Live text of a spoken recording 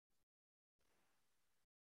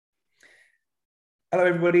Hello,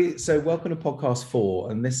 everybody. So, welcome to podcast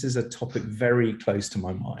four. And this is a topic very close to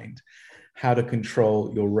my mind: how to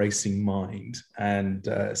control your racing mind. And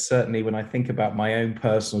certainly, when I think about my own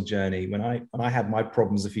personal journey, when I had my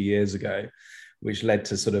problems a few years ago, which led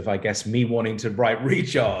to sort of, I guess, me wanting to write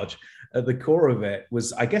Recharge, at the core of it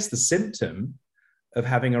was, I guess, the symptom of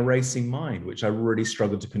having a racing mind, which I really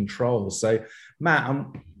struggled to control. So, Matt,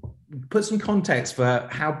 put some context for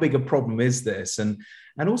how big a problem is this, and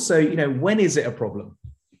also, when is it a problem?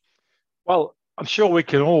 Well, I'm sure we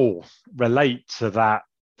can all relate to that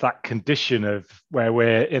condition of where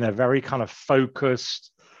we're in a very kind of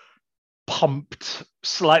focused, pumped,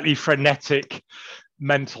 slightly frenetic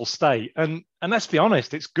mental state. And let's be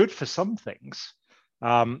honest, it's good for some things,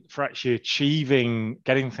 for actually achieving,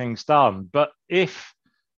 getting things done. But if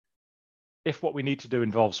what we need to do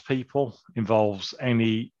involves people, involves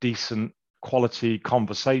any decent quality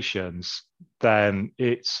conversations, then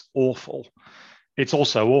it's awful. It's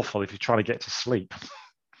also awful if you're trying to get to sleep.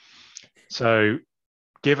 So,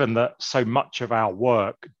 given that so much of our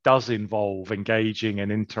work does involve engaging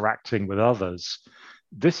and interacting with others,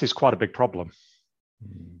 this is quite a big problem.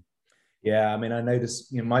 Yeah, I mean, I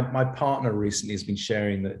noticed, my partner recently has been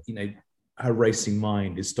sharing that, her racing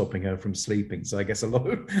mind is stopping her from sleeping. So I guess a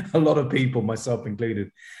lot of people, myself included,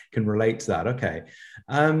 can relate to that. Okay.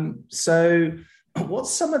 So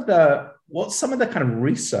what's some of the kind of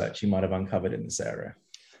research you might have uncovered in this area?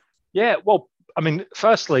 Yeah, well, I mean,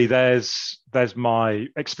 firstly, there's my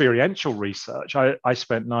experiential research. I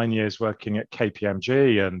spent 9 years working at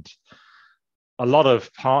KPMG, and a lot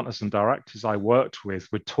of partners and directors I worked with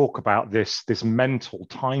would talk about this mental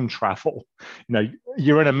time travel.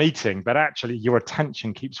 You're in a meeting, but actually your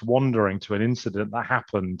attention keeps wandering to an incident that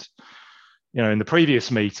happened, in the previous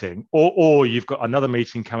meeting, or you've got another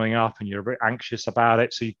meeting coming up and you're a bit anxious about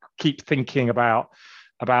it, so you keep thinking about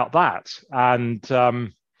that. And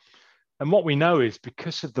what we know is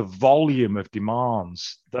because of the volume of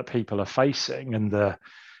demands that people are facing and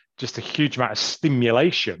just a huge amount of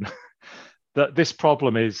stimulation, that this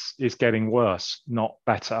problem is getting worse, not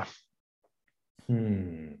better.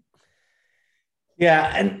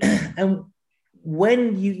 Yeah, and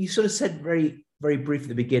when you sort of said very very brief at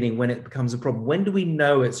the beginning, when it becomes a problem, when do we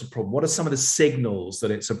know it's a problem? What are some of the signals that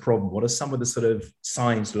it's a problem? What are some of the sort of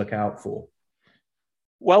signs to look out for?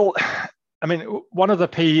 Well, I mean, one of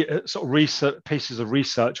the sort of pieces of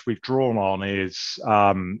research we've drawn on is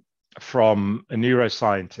from a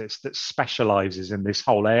neuroscientist that specializes in this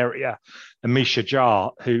whole area, Amisha Jha,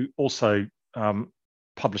 who also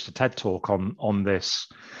published a TED talk on this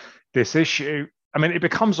issue. I mean, it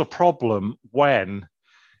becomes a problem when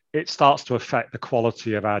it starts to affect the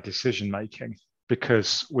quality of our decision making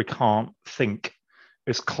because we can't think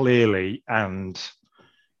as clearly and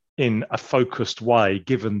in a focused way,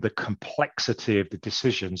 given the complexity of the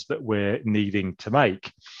decisions that we're needing to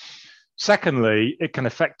make. Secondly, it can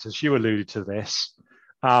affect us. You alluded to this.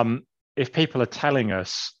 If people are telling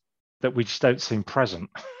us that we just don't seem present,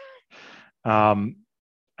 and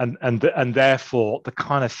therefore the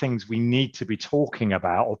kind of things we need to be talking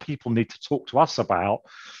about, or people need to talk to us about,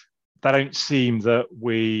 they don't seem that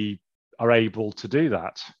we are able to do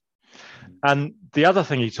that. And the other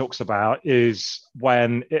thing he talks about is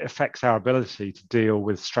when it affects our ability to deal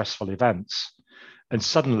with stressful events. And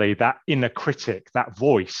suddenly that inner critic, that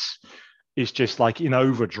voice, is just like in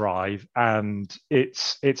overdrive and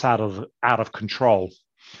it's out of control.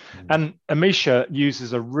 And Amisha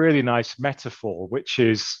uses a really nice metaphor, which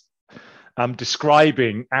is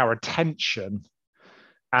describing our attention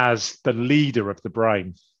as the leader of the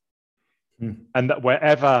brain. And that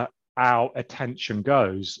wherever our attention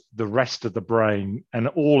goes, the rest of the brain and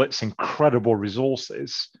all its incredible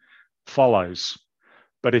resources follows.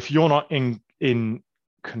 But if you're not in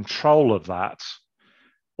control of that,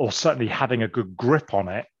 or certainly having a good grip on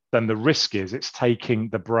it, then the risk is it's taking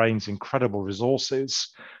the brain's incredible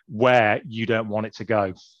resources where you don't want it to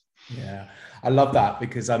go. Yeah, I love that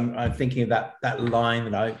because I'm thinking of that line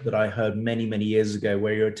that I heard many years ago,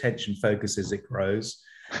 where your attention focuses, it grows.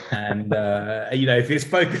 And if it's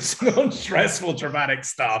focusing on stressful, dramatic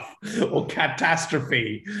stuff or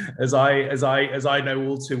catastrophe, as I know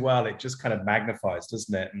all too well, it just kind of magnifies,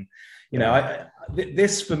 doesn't it? And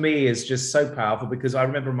this for me is just so powerful because I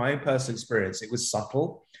remember my own personal experience. It was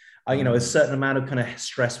subtle. A certain amount of kind of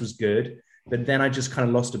stress was good, but then I just kind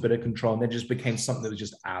of lost a bit of control, and then just became something that was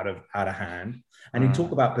just out of hand. And you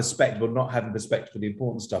talk about perspective or not having perspective for the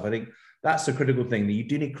important stuff. I think that's the critical thing, that you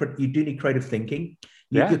do need creative thinking.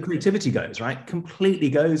 Your creativity goes, right? Completely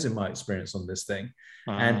goes, in my experience, on this thing.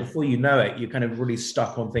 And before you know it, you're kind of really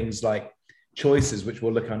stuck on things like choices, which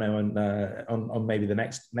we'll look, I know, on maybe the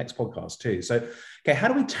next podcast too. So, okay, how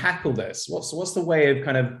do we tackle this? What's the way of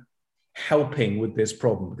kind of helping with this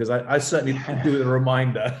problem? Because I certainly could do with a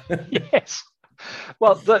reminder. Yes.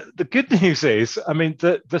 Well, the good news is, I mean,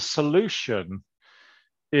 the solution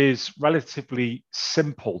is relatively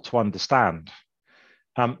simple to understand.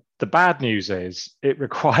 The bad news is it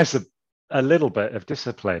requires a little bit of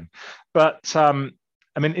discipline. But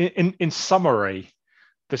I mean, in summary,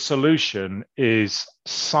 the solution is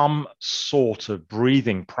some sort of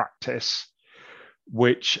breathing practice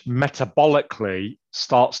which metabolically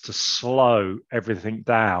starts to slow everything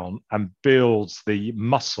down and builds the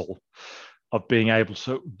muscle of being able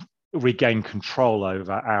to regain control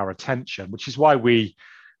over our attention, which is why we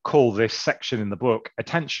call this section in the book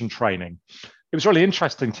attention training. It was really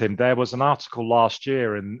interesting, Tim. There was an article last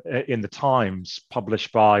year in the Times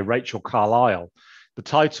published by Rachel Carlisle. The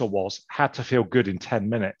title was How to Feel Good in 10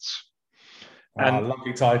 Minutes. And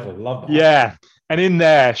lovely title. Love that. Yeah. And in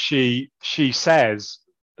there, she says,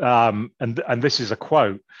 and this is a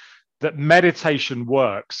quote, that meditation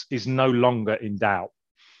works is no longer in doubt.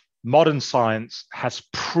 Modern science has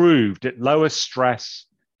proved it lowers stress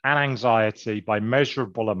and anxiety by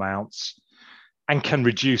measurable amounts and can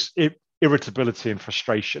reduce irritability and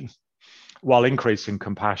frustration while increasing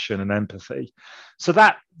compassion and empathy. So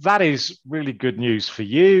that is really good news for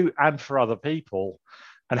you and for other people.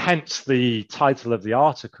 And hence the title of the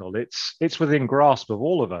article. It's within grasp of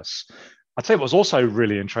all of us. I'd say what's also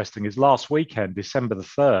really interesting is last weekend, December the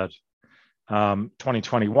 3rd,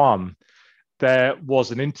 2021, there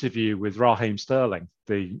was an interview with Raheem Sterling,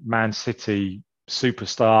 the Man City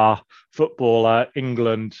superstar, footballer,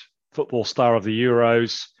 England football star of the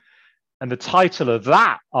Euros. And the title of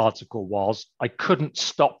that article was, I couldn't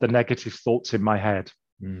stop the negative thoughts in my head.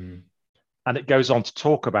 Mm. And it goes on to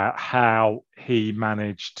talk about how he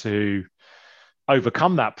managed to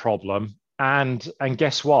overcome that problem. And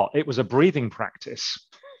guess what? It was a breathing practice.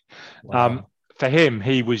 Wow. For him,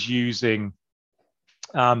 he was using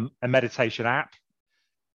a meditation app,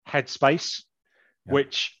 Headspace, yeah,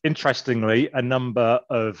 which interestingly, a number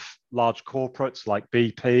of large corporates like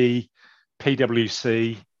BP,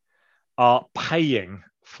 PwC are paying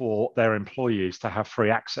for their employees to have free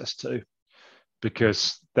access to,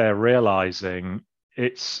 because they're realizing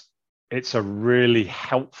it's a really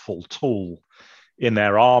helpful tool in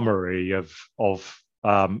their armory of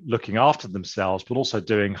looking after themselves, but also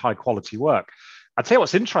doing high quality work. I'd say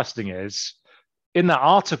what's interesting is, in that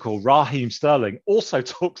article, Raheem Sterling also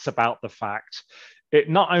talks about the fact it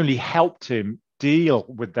not only helped him deal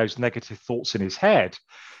with those negative thoughts in his head,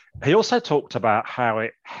 he also talked about how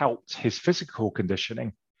it helped his physical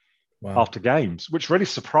conditioning. Wow. After games, which really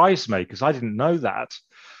surprised me because I didn't know that.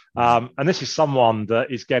 And this is someone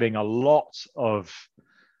that is getting a lot of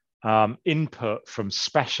input from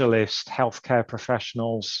specialist healthcare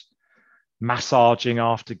professionals, massaging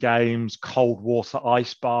after games, cold water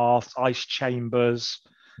ice baths, ice chambers.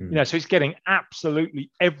 So he's getting absolutely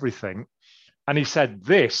everything. And he said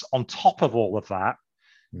this, on top of all of that,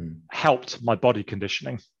 helped my body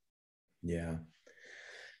conditioning. Yeah.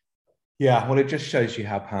 Yeah, well, it just shows you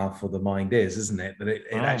how powerful the mind is, isn't it? That it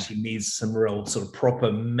actually needs some real sort of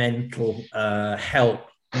proper mental help,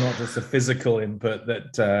 not just the physical input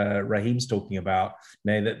that Raheem's talking about.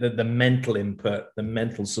 The mental input, the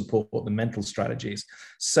mental support, the mental strategies,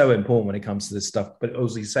 so important when it comes to this stuff. But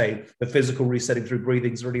as you say, the physical resetting through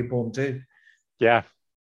breathing is really important too. Yeah.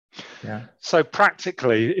 Yeah. So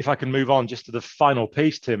practically, if I can move on just to the final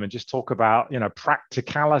piece, Tim, and just talk about,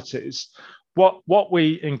 practicalities. What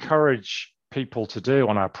we encourage people to do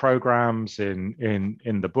on our programs in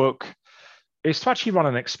the book is to actually run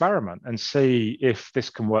an experiment and see if this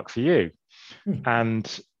can work for you,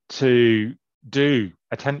 and to do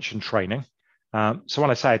attention training. So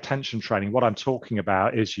when I say attention training, what I'm talking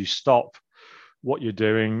about is you stop what you're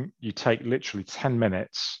doing, you take literally 10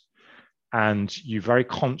 minutes, and you very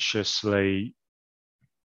consciously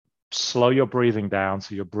slow your breathing down,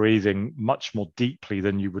 so you're breathing much more deeply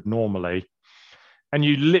than you would normally. And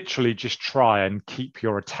you literally just try and keep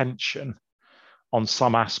your attention on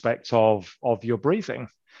some aspect of your breathing.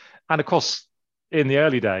 And of course, in the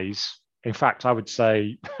early days, in fact, I would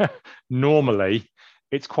say normally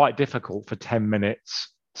it's quite difficult for 10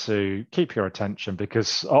 minutes to keep your attention,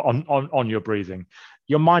 because on your breathing,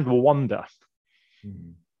 your mind will wander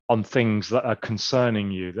on things that are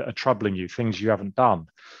concerning you, that are troubling you, things you haven't done.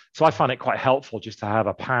 So I find it quite helpful just to have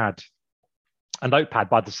a notepad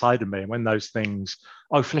by the side of me. And when those things,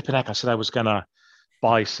 flipping heck, I said I was going to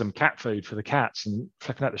buy some cat food for the cats, and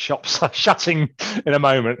flipping at the shops shutting in a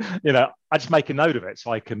moment, I just make a note of it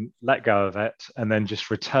so I can let go of it and then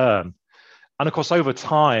just return. And of course, over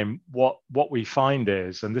time, what we find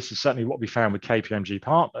is, and this is certainly what we found with KPMG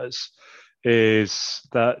Partners, is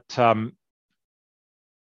that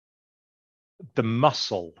the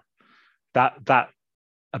muscle, that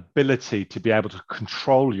ability to be able to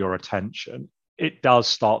control your attention, it does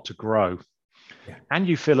start to grow. Yeah. And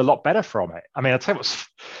you feel a lot better from it. I mean, I'll tell you what's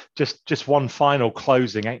just one final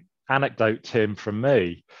closing anecdote, Tim, from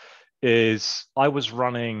me, is I was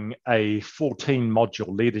running a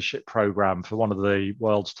 14-module leadership program for one of the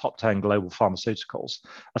world's top 10 global pharmaceuticals.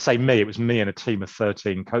 I say me, it was me and a team of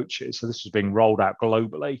 13 coaches. So this was being rolled out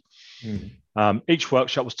globally. Each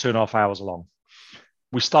workshop was 2.5 hours long.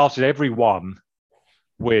 We started every one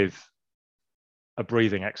with a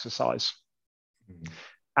breathing exercise.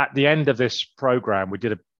 At the end of this program, we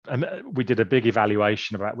did a big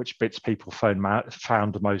evaluation about which bits people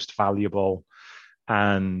found most valuable.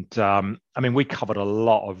 And I mean, we covered a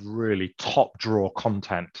lot of really top drawer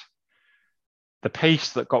content. The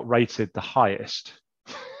piece that got rated the highest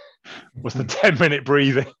was the 10-minute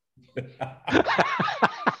breathing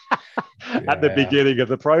at the beginning of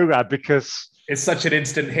the program, because it's such an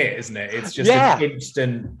instant hit, isn't it? It's just an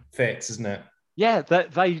instant fix, isn't it? Yeah,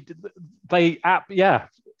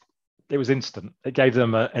 it was instant. It gave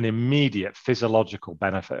them an immediate physiological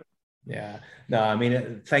benefit. Yeah, no, I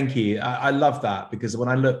mean, thank you. I love that, because when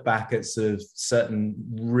I look back at sort of certain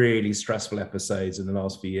really stressful episodes in the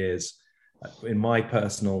last few years, in my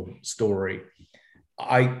personal story,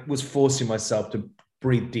 I was forcing myself to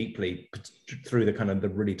breathe deeply through the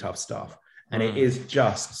really tough stuff. And it is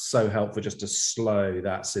just so helpful just to slow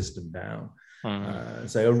that system down.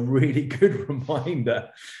 So a really good reminder.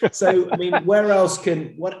 So, I mean, where else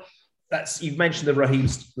you've mentioned the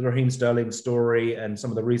Raheem Sterling story and some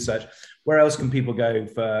of the research. Where else can people go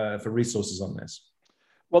for resources on this?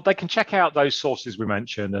 Well, they can check out those sources we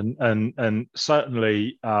mentioned, and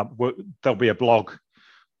certainly there'll be a blog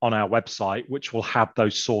on our website which will have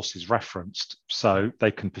those sources referenced, so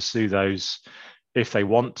they can pursue those if they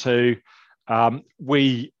want to.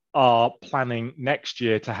 We are planning next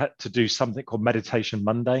year to do something called Meditation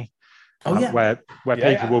Monday. Where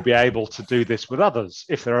people will be able to do this with others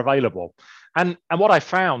if they're available. And what I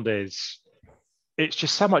found is it's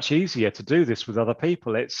just so much easier to do this with other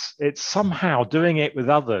people. It's somehow doing it with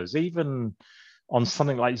others, even on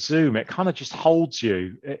something like Zoom, it kind of just holds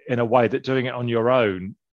you in a way that doing it on your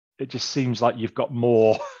own, it just seems like you've got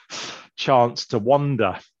more chance to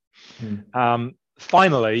wander.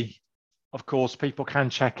 Finally, of course, people can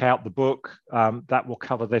check out the book that will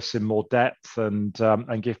cover this in more depth and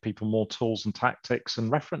give people more tools and tactics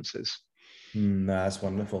and references. That's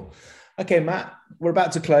wonderful. Okay, Matt, we're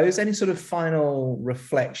about to close. Any sort of final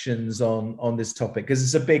reflections on this topic? Because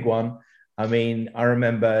it's a big one. I mean, I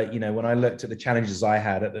remember, when I looked at the challenges I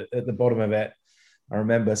had at the bottom of it, I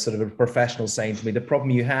remember sort of a professional saying to me, the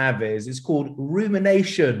problem you have is it's called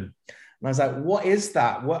rumination. And I was like, what is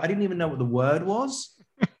that? I didn't even know what the word was.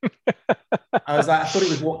 I was like, I thought it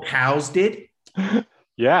was what cows did.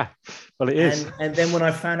 Yeah, well, it is. And then when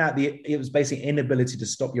I found out it was basically inability to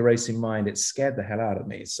stop your racing mind, it scared the hell out of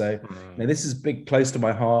me. So this is close to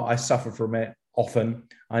my heart. I suffer from it often.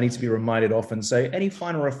 I need to be reminded often. So any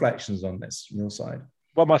final reflections on this from your side?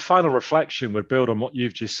 Well, my final reflection would build on what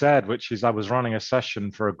you've just said, which is I was running a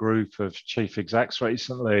session for a group of chief execs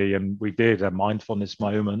recently, and we did a mindfulness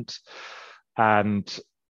moment. And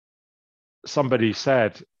somebody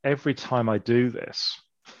said, every time I do this,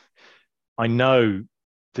 I know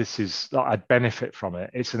I benefit from it.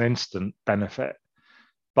 It's an instant benefit,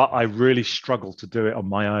 but I really struggle to do it on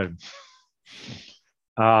my own.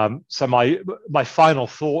 So my final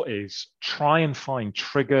thought is try and find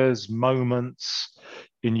triggers, moments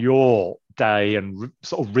in your day and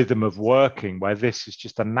sort of rhythm of working where this is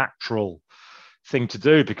just a natural thing to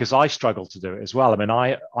do, because I struggle to do it as well. I mean,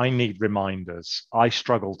 I need reminders. I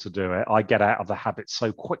struggle to do it. I get out of the habit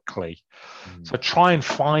so quickly. So try and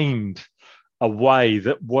find a way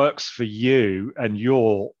that works for you and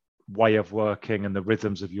your way of working and the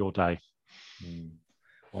rhythms of your day.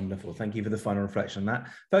 Wonderful. Thank you for the final reflection on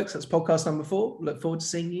that. Folks, that's podcast number 4. Look forward to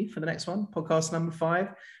seeing you for the next one, podcast number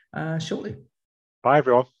 5, shortly. Bye,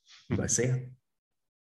 everyone. Bye, see you.